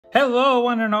Hello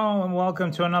one and all, and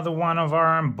welcome to another one of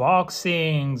our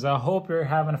unboxings. I hope you're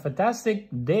having a fantastic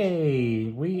day.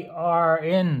 We are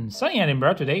in sunny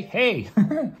Edinburgh today. Hey,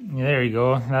 there you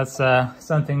go. That's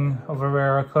something of a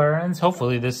rare occurrence.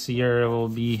 Hopefully this year will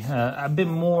be a bit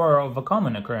more of a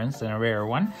common occurrence than a rare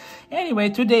one. Anyway,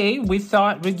 today we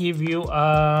thought we'd give you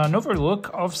an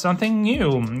overlook of something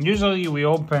new. Usually we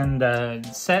open the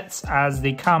sets as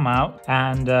they come out,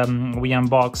 and we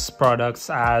unbox products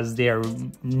as they're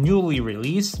newly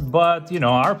released, but you know,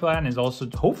 our plan is also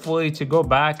hopefully to go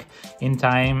back in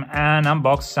time and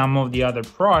unbox some of the other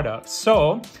products.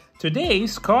 So today,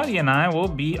 Scotty and I will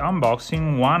be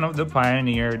unboxing one of the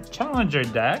Pioneer Challenger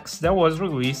decks that was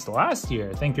released last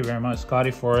year. Thank you very much,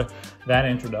 Scotty, for that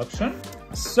introduction.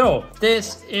 So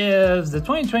this is the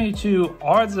 2022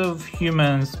 Orzhov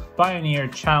Humans Pioneer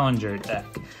Challenger deck.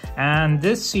 And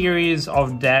this series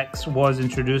of decks was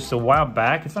introduced a while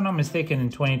back, if I'm not mistaken, in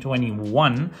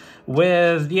 2021,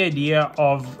 with the idea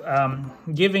of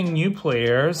giving new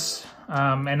players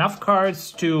enough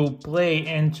cards to play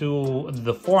into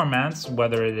the formats,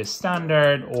 whether it is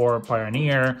standard or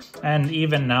Pioneer. And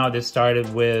even now they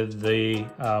started with the,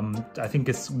 I think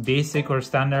it's basic or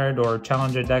standard or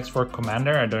Challenger decks for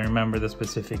Commander. I don't remember the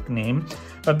specific name.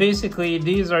 But basically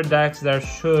these are decks that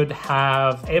should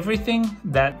have everything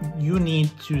that you need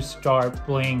to start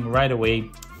playing right away.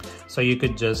 So you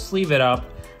could just leave it up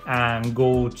and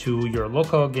go to your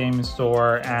local game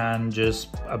store and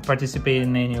just participate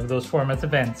in any of those formats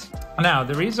events. Now,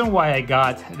 the reason why I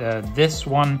got this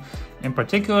one in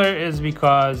particular is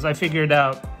because I figured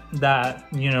out that,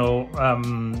 you know,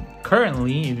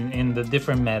 currently in the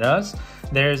different metas,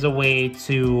 there's a way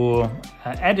to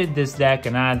edit this deck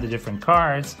and add the different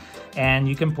cards, and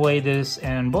you can play this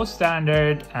in both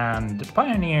standard and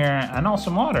Pioneer and also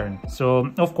modern.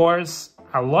 So of course,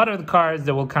 a lot of the cards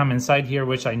that will come inside here,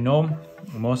 which I know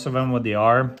most of them what they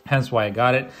are, hence why I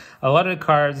got it. A lot of the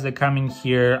cards that come in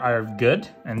here are good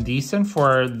and decent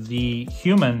for the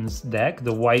Humans deck,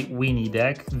 the white weenie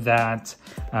deck that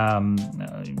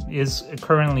is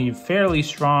currently fairly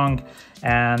strong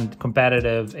and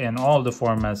competitive in all the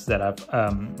formats that I've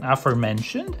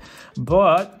aforementioned.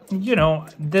 But you know,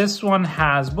 this one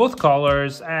has both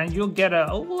colors and you'll get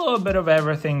a little bit of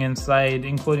everything inside,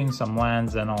 including some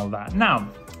lands and all that. Now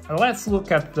let's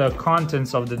look at the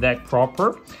contents of the deck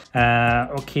proper.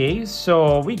 Okay,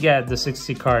 so we get the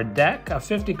 60 card deck, a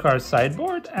 50 card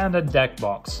sideboard, and a deck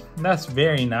box. That's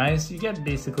very nice. You get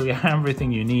basically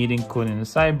everything you need, including the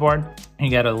sideboard. You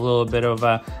get a little bit of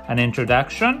an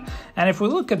introduction. And if we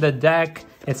look at the deck,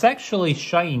 it's actually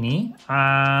shiny,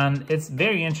 and it's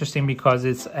very interesting because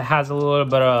it has a little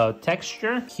bit of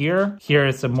texture here. Here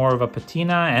it's more of a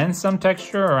patina and some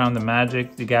texture around the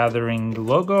Magic the Gathering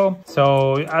logo.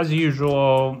 So as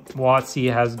usual,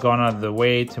 WotC has gone out of the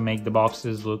way to make the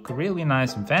boxes look really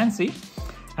nice and fancy.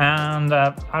 And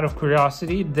out of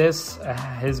curiosity, this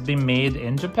has been made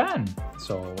in Japan.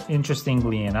 So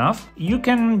interestingly enough, you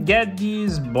can get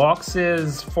these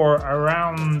boxes for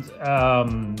around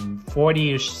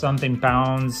 40-ish something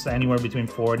pounds, anywhere between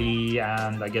 40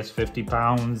 and I guess 50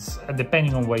 pounds,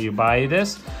 depending on where you buy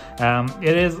this.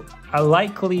 It is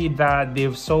likely that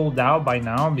they've sold out by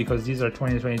now because these are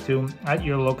 2022 at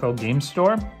your local game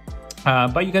store.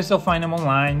 But you can still find them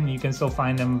online. You can still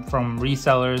find them from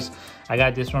resellers. I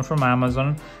got this one from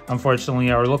Amazon.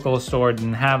 Unfortunately, our local store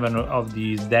didn't have any of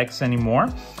these decks anymore.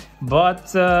 But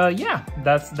yeah,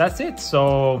 that's it.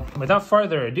 So without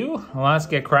further ado, let's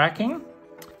get cracking.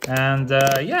 And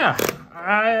yeah,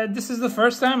 this is the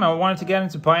first time I wanted to get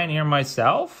into Pioneer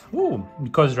myself. Ooh,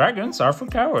 because dragons are for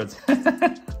cowards.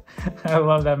 I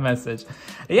love that message.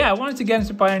 Yeah, I wanted to get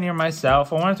into Pioneer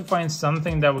myself. I wanted to find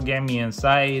something that would get me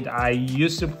inside. I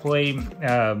used to play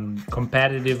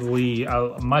competitively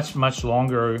much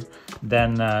longer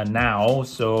than now.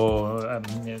 So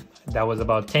that was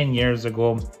about 10 years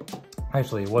ago.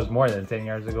 Actually, it was more than 10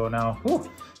 years ago now. Whew.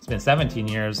 It's been 17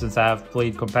 years since I've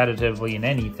played competitively in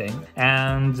anything.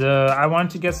 And I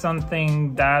wanted to get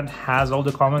something that has all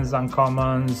the commons,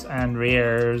 uncommons, and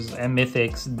rares and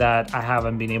mythics that I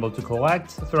haven't been able to collect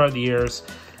throughout the years.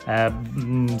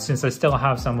 Since I still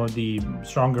have some of the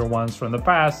stronger ones from the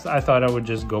past, I thought I would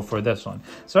just go for this one.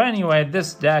 So anyway,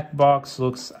 this deck box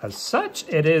looks as such.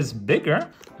 It is bigger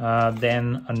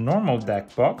than a normal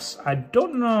deck box. I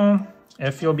don't know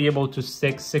if you'll be able to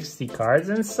stick 60 cards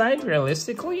inside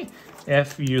realistically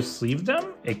if you sleeve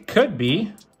them. It could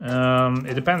be.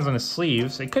 It depends on the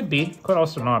sleeves. It could be, could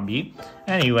also not be.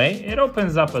 Anyway, it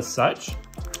opens up as such.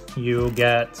 You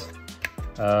get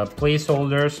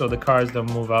placeholders so the cards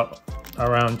don't move up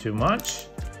around too much.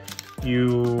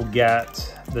 You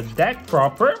get the deck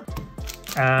proper,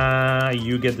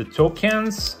 You get the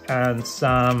tokens and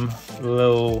some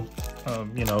little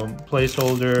you know,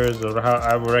 placeholders, or how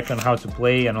I reckon how to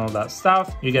play and all that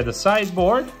stuff. You get the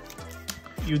sideboard.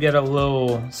 You get a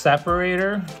little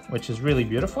separator, which is really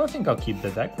beautiful. I think I'll keep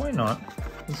the deck, why not?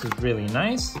 This is really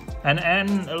nice.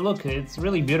 And look, it's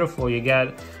really beautiful. You get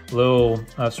a little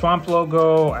swamp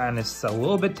logo, and it's a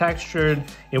little bit textured.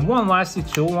 It won't last you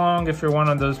too long if you're one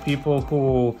of those people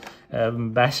who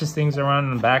bashes things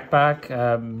around in the backpack.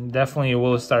 Definitely it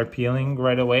will start peeling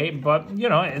right away, but you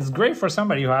know, it's great for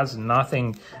somebody who has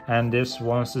nothing and just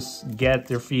wants to get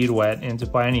their feet wet into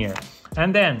Pioneer.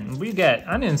 And then we get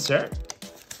an insert,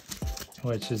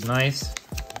 which is nice,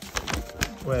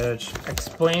 which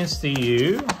explains to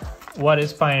you what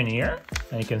is Pioneer.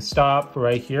 And you can stop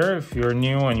right here if you're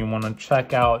new and you want to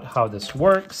check out how this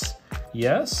works.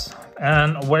 Yes,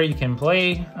 and where you can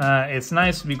play. It's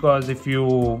nice because if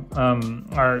you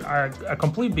are a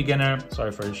complete beginner,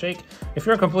 sorry for the shake, if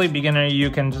you're a complete beginner, you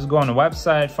can just go on the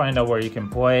website, find out where you can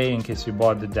play in case you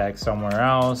bought the deck somewhere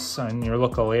else in your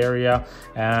local area,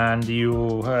 and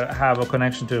you have a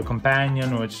connection to a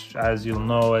companion, which, as you'll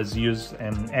know, is used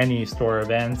in any store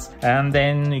events, and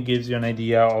then it gives you an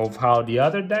idea of how the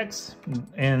other decks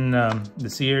in the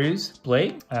series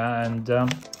play, and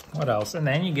what else? And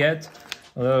then you get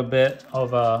a little bit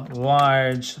of a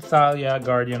large Thalia,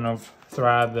 Guardian of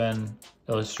Thraben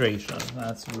illustration.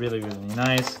 That's really, really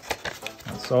nice.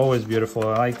 It's always beautiful.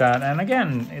 I like that. And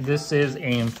again, this is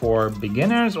aimed for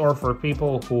beginners or for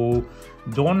people who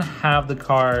don't have the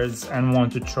cards and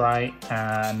want to try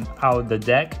out the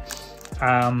deck.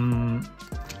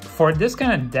 For this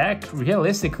kind of deck,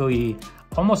 realistically,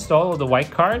 almost all of the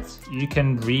white cards you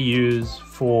can reuse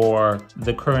for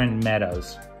the current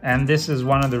metas. And this is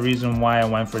one of the reasons why I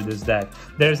went for this deck.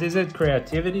 There's Izzet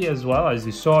Creativity as well, as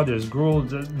you saw, there's Gruul.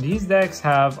 These decks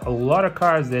have a lot of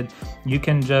cards that you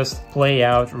can just play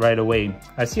out right away.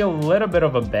 I see a little bit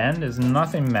of a bend, it's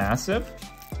nothing massive.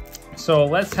 So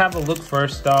let's have a look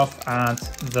first off at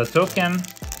the token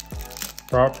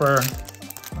proper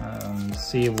and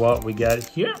see what we get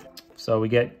here. So we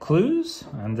get clues,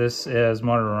 and this is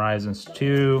Modern Horizons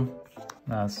 2.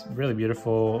 That's really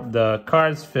beautiful. The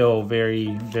cards feel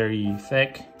very, very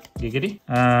thick, giggity,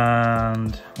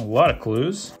 and a lot of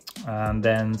clues. And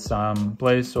then some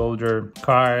placeholder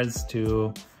cards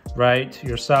to write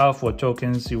yourself what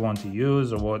tokens you want to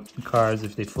use or what cards,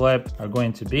 if they flip, are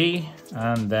going to be.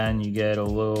 And then you get a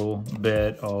little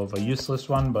bit of a useless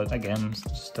one, but again,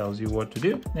 just tells you what to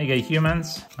do. Then you get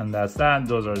humans, and that's that.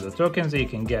 Those are the tokens that you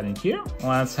can get in here.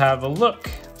 Let's have a look.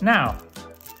 Now,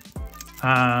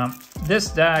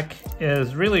 this deck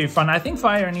is really fun. I think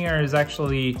Pioneer is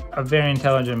actually a very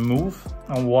intelligent move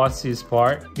on Watsy's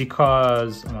part,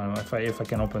 because if I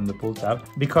can open the pool tab,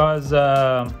 because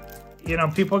you know,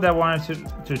 people that wanted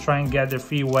to try and get their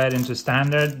feet wet into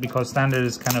Standard, because Standard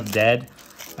is kind of dead.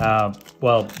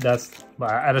 Well, that's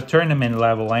at a tournament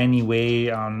level anyway,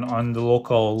 on the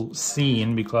local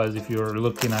scene, because if you're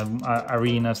looking at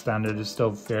Arena, Standard is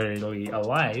still fairly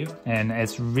alive, and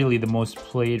it's really the most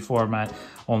played format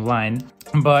online.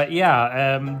 But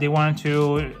yeah, they want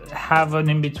to have an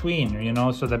in-between, you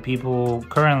know, so that people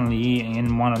currently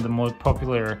in one of the most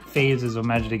popular phases of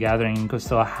Magic the Gathering could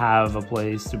still have a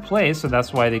place to play. So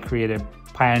that's why they created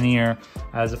Pioneer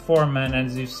as a format. And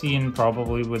as you've seen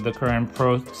probably with the current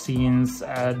pro scenes,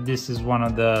 this is one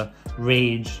of the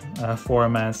rage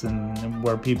formats and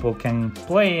where people can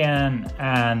play in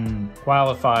and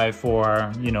qualify for,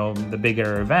 you know, the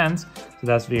bigger events. So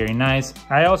that's very nice.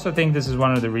 I also think this is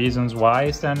one of the reasons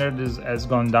why Standard has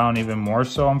gone down even more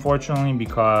so, unfortunately,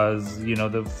 because, you know,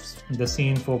 the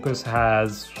scene focus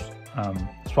has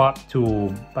swapped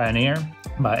to Pioneer.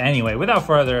 But anyway, without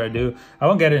further ado, I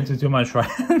won't get into too much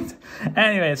rant.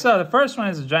 Anyway, so the first one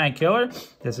is a Giant Killer.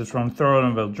 This is from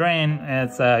Wilds of Eldraine.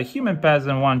 It's a human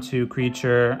peasant 1/2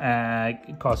 creature.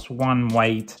 It costs 1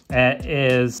 white. It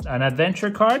is an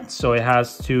adventure card, so it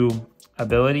has 2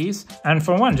 abilities, and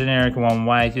for 1 generic 1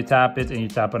 white, you tap it and you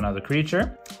tap another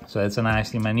creature, so it's an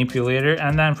Icy Manipulator.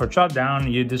 And then for chop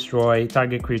down, you destroy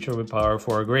target creature with power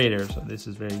 4 or greater, so this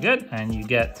is very good. And you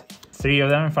get 3 of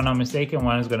them, if I'm not mistaken.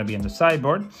 1 is going to be in the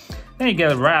sideboard. Then you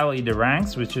get Rally the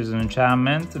Ranks, which is an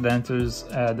enchantment. Then enters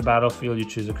the battlefield, you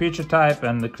choose a creature type,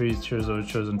 and the creatures of the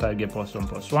chosen type get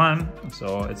 +1/+1.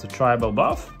 So it's a tribal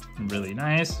buff, really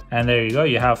nice. And there you go,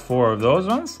 you have 4 of those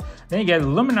ones. Then you get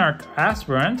Luminarch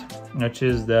Aspirant, which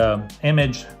is the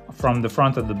image from the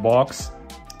front of the box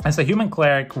As a human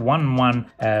cleric,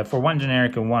 1/1 for 1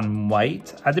 generic and 1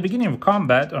 white. At the beginning of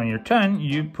combat on your turn,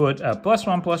 you put a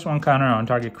 +1/+1 counter on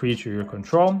target creature you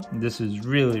control. This is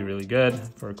really good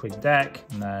for a quick deck.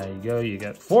 And there you go, you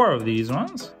get 4 of these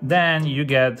ones. Then you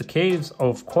get the Caves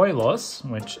of Koilos,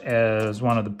 which is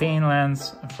one of the pain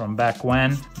lands from back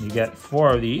when. You get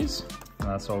 4 of these.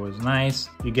 That's always nice.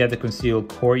 You get the Concealed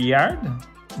Courtyard.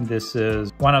 This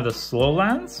is one of the slow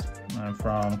lands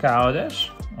from Kaladesh.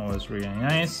 Always really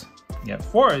nice. You get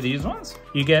 4 of these ones.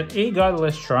 You get a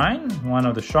Godless Shrine, one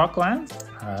of the shock lands.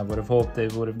 I would have hoped they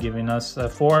would have given us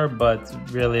 4, but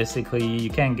realistically you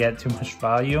can't get too much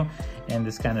value in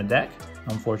this kind of deck,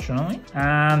 unfortunately.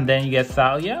 And then you get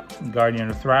Thalia, Guardian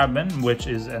of Thraben, which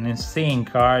is an insane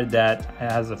card that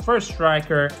has a first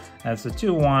striker. That's a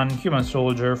 2/1 human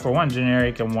soldier for 1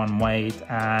 generic and 1 white,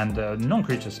 and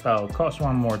non-creature spell costs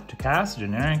 1 more to cast,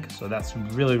 generic, so that's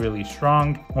really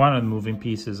strong. One of the moving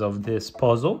pieces of this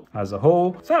puzzle as a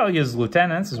whole. Thalia's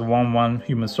Lieutenants is a 1/1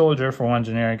 human soldier for 1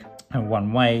 generic and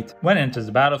 1 white. When it enters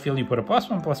the battlefield, you put a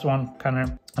 +1/+1 counter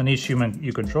on each human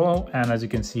you control, and as you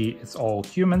can see, it's all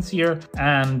humans here.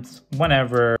 And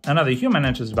whenever another human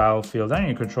enters the battlefield and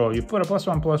you control, you put a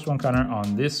 +1/+1 counter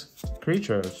on this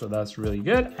creature, so that's really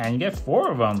good, and you get 4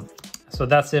 of them. So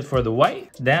that's it for the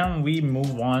white. Then we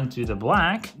move on to the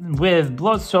black with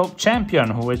Bloodsoaked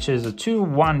Champion, which is a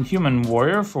 2/1 human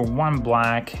warrior for 1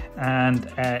 black, and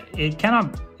it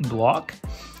cannot block.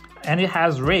 And it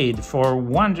has raid for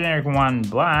 1 generic 1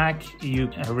 black.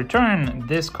 You return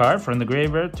this card from the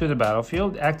graveyard to the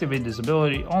battlefield. Activate this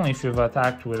ability only if you've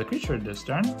attacked with a creature this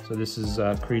turn. So this is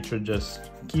a creature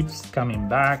just keeps coming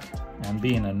back and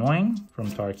being annoying from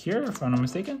Tarkir, if I'm not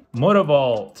mistaken.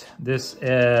 Motobolt. This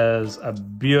is a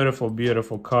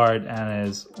beautiful card and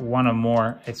is one of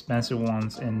more expensive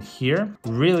ones in here.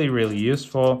 Really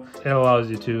useful. It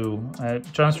allows you to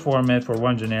transform it for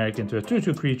 1 generic into a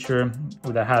 2/2 creature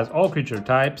that has all creature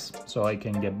types, so it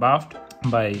can get buffed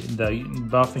by the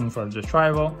buffing for the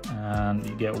tribal. And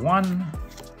you get 1,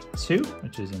 2,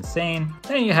 which is insane.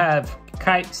 Then you have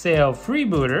Kite Sail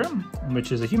Freebooter,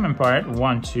 which is a human part,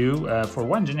 1/2 for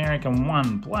 1 generic and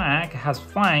 1 black. Has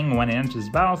flying. When it enters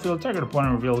the battlefield, target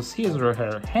opponent reveals his or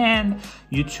her hand.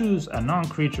 You choose a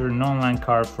non-creature, non-land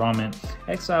card from it.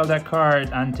 Exile that card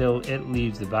until it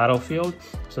leaves the battlefield.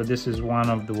 So this is one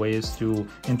of the ways to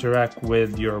interact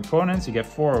with your opponents. You get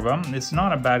 4 of them. It's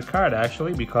not a bad card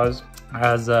actually, because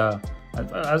as a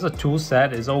tool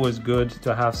set, it's always good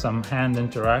to have some hand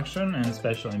interaction, and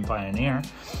especially in Pioneer.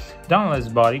 Dauntless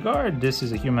Bodyguard. This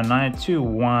is a human knight,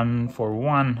 2/1 for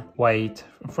 1 white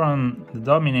from the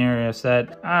Dominaria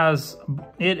set. As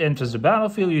it enters the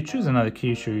battlefield, you choose another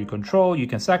creature you control. You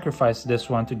can sacrifice this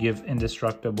one to give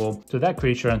indestructible to that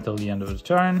creature until the end of the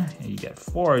turn. You get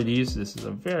 4 of these. This is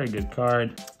a very good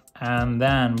card. And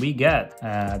then we get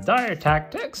Dire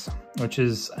Tactics, which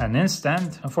is an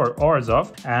instant for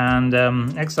Orzhov. And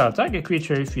exile target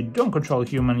creature. If you don't control a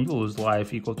human, you lose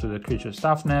life equal to the creature's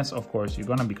toughness. Of course, you're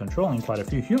going to be controlling quite a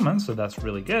few humans, so that's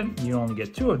really good. You only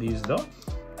get 2 of these though.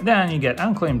 Then you get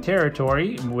Unclaimed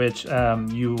Territory, which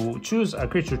you choose a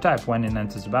creature type when it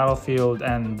enters the battlefield,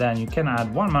 and then you can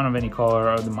add 1 mana of any color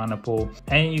of the mana pool,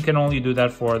 and you can only do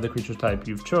that for the creature type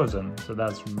you've chosen. So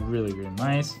that's really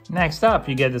nice. Next up,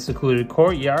 you get the Secluded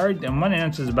Courtyard, and when it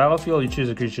enters the battlefield, you choose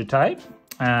a creature type.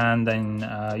 And then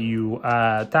you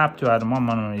tap to add 1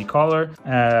 mana of any color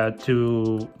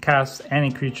to cast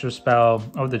any creature spell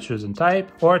of the chosen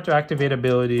type, or to activate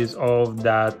abilities of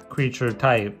that creature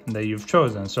type that you've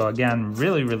chosen. So again,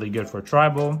 really good for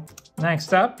tribal.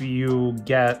 Next up, you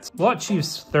get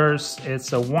Bloodchief's Thirst.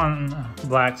 It's a 1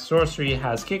 black sorcery,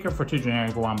 has kicker for 2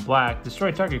 generic, 1 black.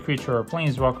 Destroy target creature or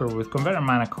planeswalker with converted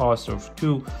mana cost of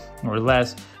 2 or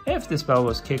less. If the spell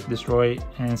was kick, destroy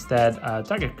instead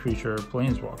target creature or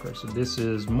planeswalker. So this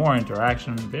is more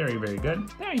interaction, very good.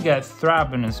 Then you get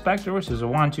Thraben Inspector, which is a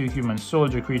 1/2 human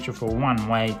soldier creature for 1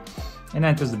 white. It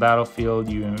enters the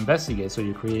battlefield, you investigate, so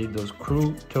you create those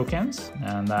crew tokens,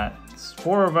 and that's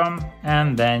 4 of them,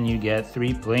 and then you get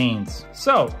 3 planes.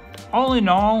 So all in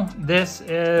all, this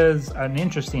is an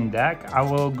interesting deck. I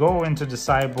will go into the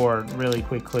sideboard really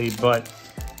quickly, but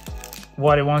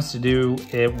what it wants to do,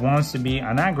 it wants to be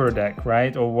an aggro deck,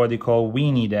 right? Or what they call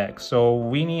weenie deck. So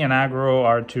weenie and aggro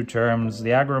are 2 terms.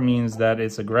 The aggro means that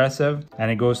it's aggressive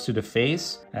and it goes to the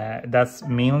face. That's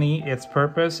mainly its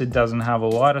purpose. It doesn't have a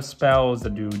lot of spells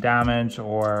that do damage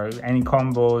or any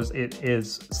combos. It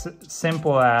is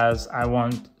simple as I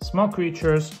want small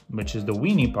creatures, which is the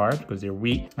weenie part because they're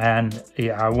weak, and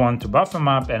I want to buff them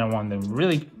up and I want them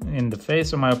really in the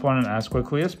face of my opponent as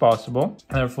quickly as possible.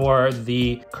 Therefore,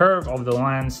 the curve of of the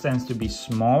lands tends to be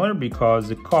smaller because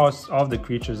the cost of the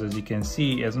creatures, as you can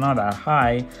see, is not that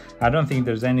high. I don't think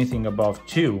there's anything above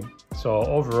 2. So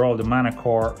overall, the mana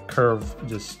core curve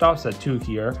just stops at 2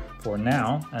 here for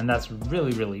now, and that's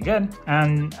really good.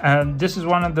 And this is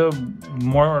one of the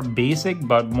more basic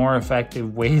but more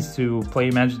effective ways to play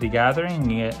Magic the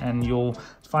Gathering, and you'll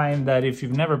find that if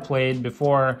you've never played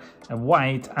before,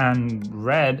 white and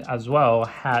red as well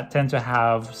tend to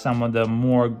have some of the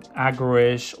more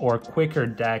aggro-ish or quicker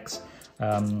decks.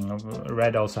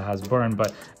 Red also has burn,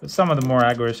 but some of the more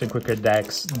aggro-ish and quicker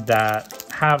decks that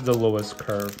have the lowest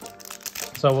curve.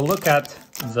 So we'll look at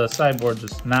the sideboard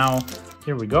just now.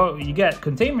 Here we go. You get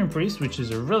Containment Priest, which is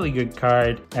a really good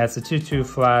card. It's a 2/2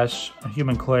 flash, a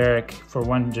human cleric for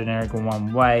 1 generic and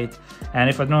 1 white. And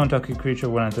if a non-token creature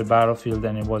went into the battlefield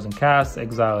and it wasn't cast,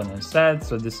 exile it instead.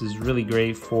 So this is really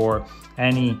great for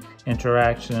any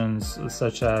interactions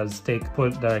such as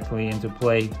put directly into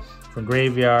play from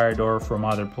graveyard or from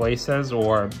other places,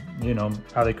 or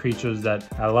other creatures that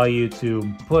allow you to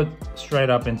put straight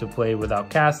up into play without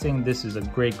casting. This is a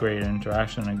great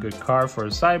interaction, a good card for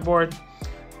a sideboard.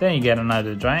 Then you get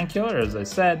another Giant Killer, as I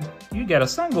said. You get a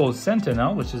Sun-Gold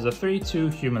Sentinel, which is a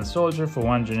 3/2 human soldier for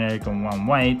 1 generic and 1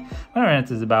 white. Whenever it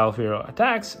enters the battlefield or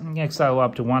attacks, you exile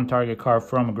up to 1 target card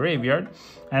from a graveyard.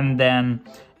 And then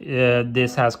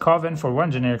this has Coven for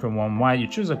 1 generic and 1 white. You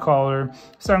choose a color.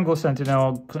 Sun-Gold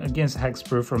Sentinel against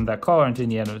hexproof from that color until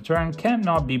the end of the turn.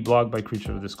 Cannot be blocked by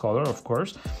creatures of this color, of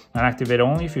course. And activate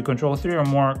only if you control 3 or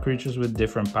more creatures with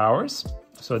different powers.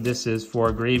 So this is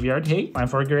for graveyard hate, and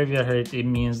for graveyard hate it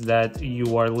means that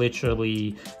you are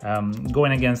literally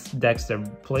going against decks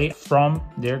that play from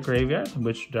their graveyard,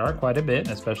 which there are quite a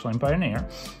bit, especially in Pioneer.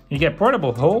 You get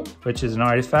Portable Hole, which is an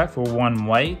artifact for 1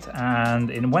 white,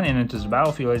 and when it enters the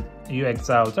battlefield, you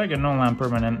exile target non-land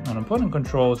permanent an opponent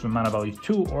controls with mana value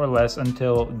 2 or less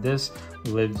until this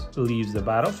leaves the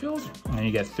battlefield, and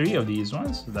you get 3 of these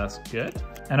ones, so that's good.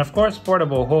 And of course,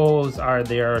 Portable Holes are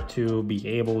there to be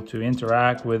able to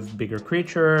interact with bigger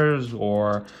creatures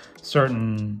or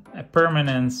certain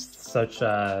permanents such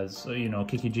as,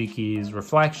 Kiki-Jiki's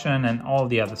Reflection and all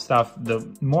the other stuff. The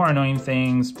more annoying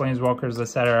things, Planeswalkers,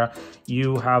 etc.,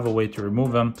 you have a way to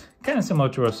remove them. Kind of similar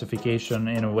to Ossification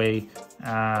in a way,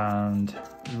 and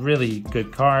really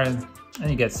good card. And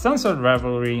you get Sunset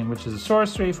Revelry, which is a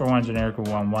sorcery for 1 generic and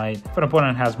 1 white. If an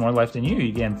opponent has more life than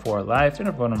you gain 4 life. If an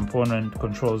opponent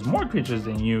controls more creatures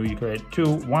than you create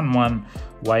 2 1/1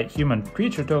 white human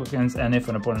creature tokens. And if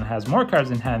an opponent has more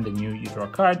cards in hand than you draw a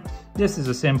card. This is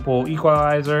a simple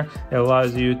equalizer. It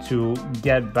allows you to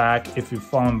get back if you've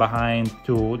fallen behind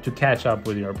to catch up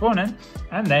with your opponent.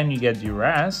 And then you get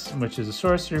Duress, which is a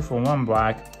sorcery for 1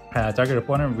 black. Target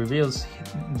opponent reveals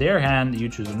their hand, you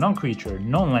choose a non-creature,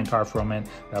 non-land card from it,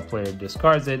 that player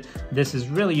discards it. This is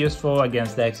really useful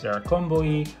against decks that are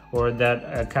combo-y or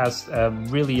that cast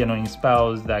really annoying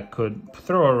spells that could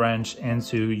throw a wrench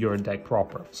into your deck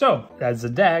proper. So, as a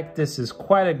deck, this is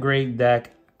quite a great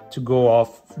deck to go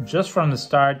off just from the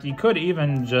start. You could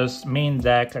even just main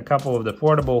deck a couple of the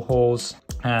Portable Holes,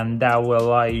 and that will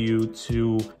allow you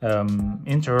to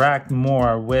interact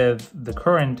more with the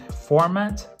current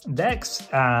format decks,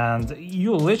 and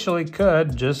you literally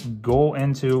could just go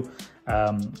into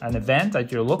an event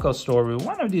at your local store with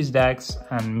one of these decks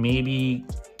and maybe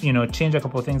change a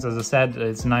couple of things. As I said,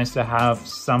 it's nice to have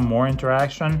some more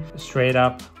interaction straight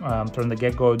up from the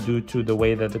get-go due to the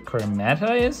way that the current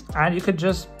meta is, and you could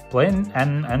just play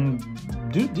and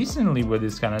do decently with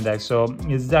this kind of deck. So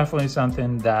it's definitely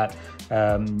something that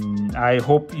I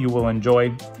hope you will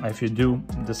enjoy if you do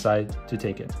decide to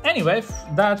take it. Anyway,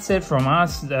 that's it from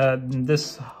us.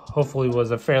 This hopefully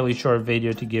was a fairly short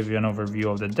video to give you an overview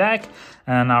of the deck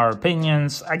and our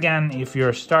opinions. Again, if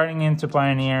you're starting into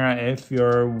Pioneer, if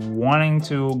you're wanting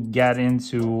to get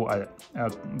into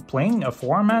playing a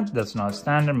format that's not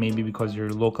standard, maybe because your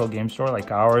local game store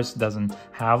like ours doesn't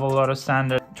have a lot of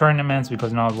standard tournaments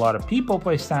because not a lot of people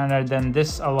play standard, then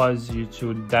this allows you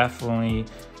to definitely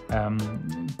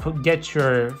get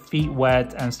your feet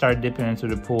wet and start dipping into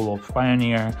the pool of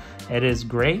Pioneer. It is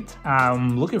great.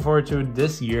 I'm looking forward to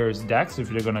this year's decks, if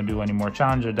they're going to do any more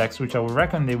challenger decks, which I would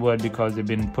reckon they would because they've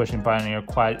been pushing Pioneer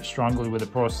quite strongly with the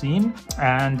pro scene,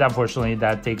 and unfortunately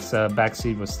that takes a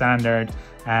backseat with standard.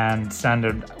 and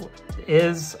Standard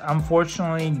is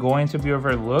unfortunately going to be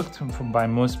overlooked by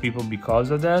most people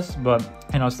because of this, but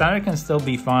you know, Standard can still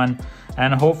be fun,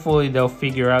 and hopefully they'll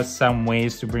figure out some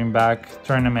ways to bring back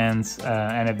tournaments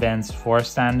and events for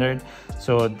Standard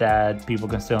so that people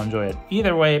can still enjoy it.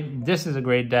 Either way, this is a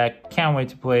great deck. Can't wait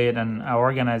to play it, and I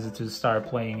organize it to start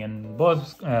playing in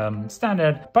both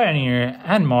Standard, Pioneer,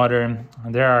 and Modern.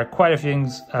 There are quite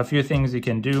a few things you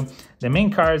can do. The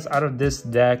main cards out of this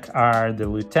deck are the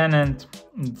Lieutenant,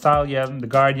 Thalia, the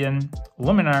Guardian,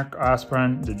 Luminarch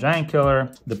Aspirant, the Giant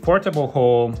Killer, the Portable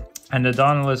Hole, and the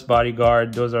Dauntless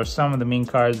Bodyguard. Those are some of the main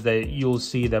cards that you'll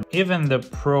see that even the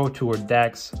Pro Tour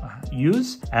decks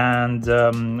use. And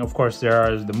of course, there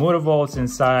are the Mutavaults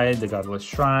inside, the Godless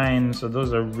Shrine. So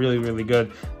those are really, really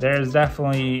good. There's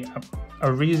definitely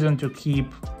a reason to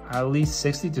keep at least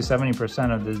 60 to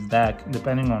 70% of this deck,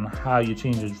 depending on how you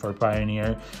change it for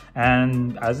Pioneer.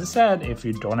 And as I said, if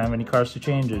you don't have any cards to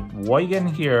change it, what you get in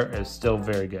here is still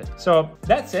very good. So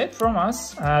that's it from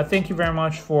us. Thank you very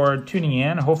much for tuning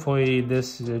in. Hopefully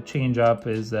this change up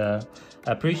is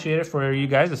appreciated for you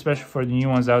guys, especially for the new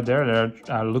ones out there that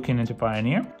are looking into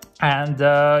Pioneer. And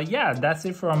yeah, that's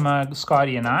it from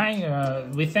Scotty and I.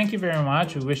 We thank you very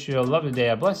much. We wish you a lovely day,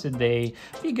 a blessed day.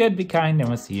 Be good, be kind, and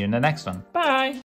we'll see you in the next one. Bye!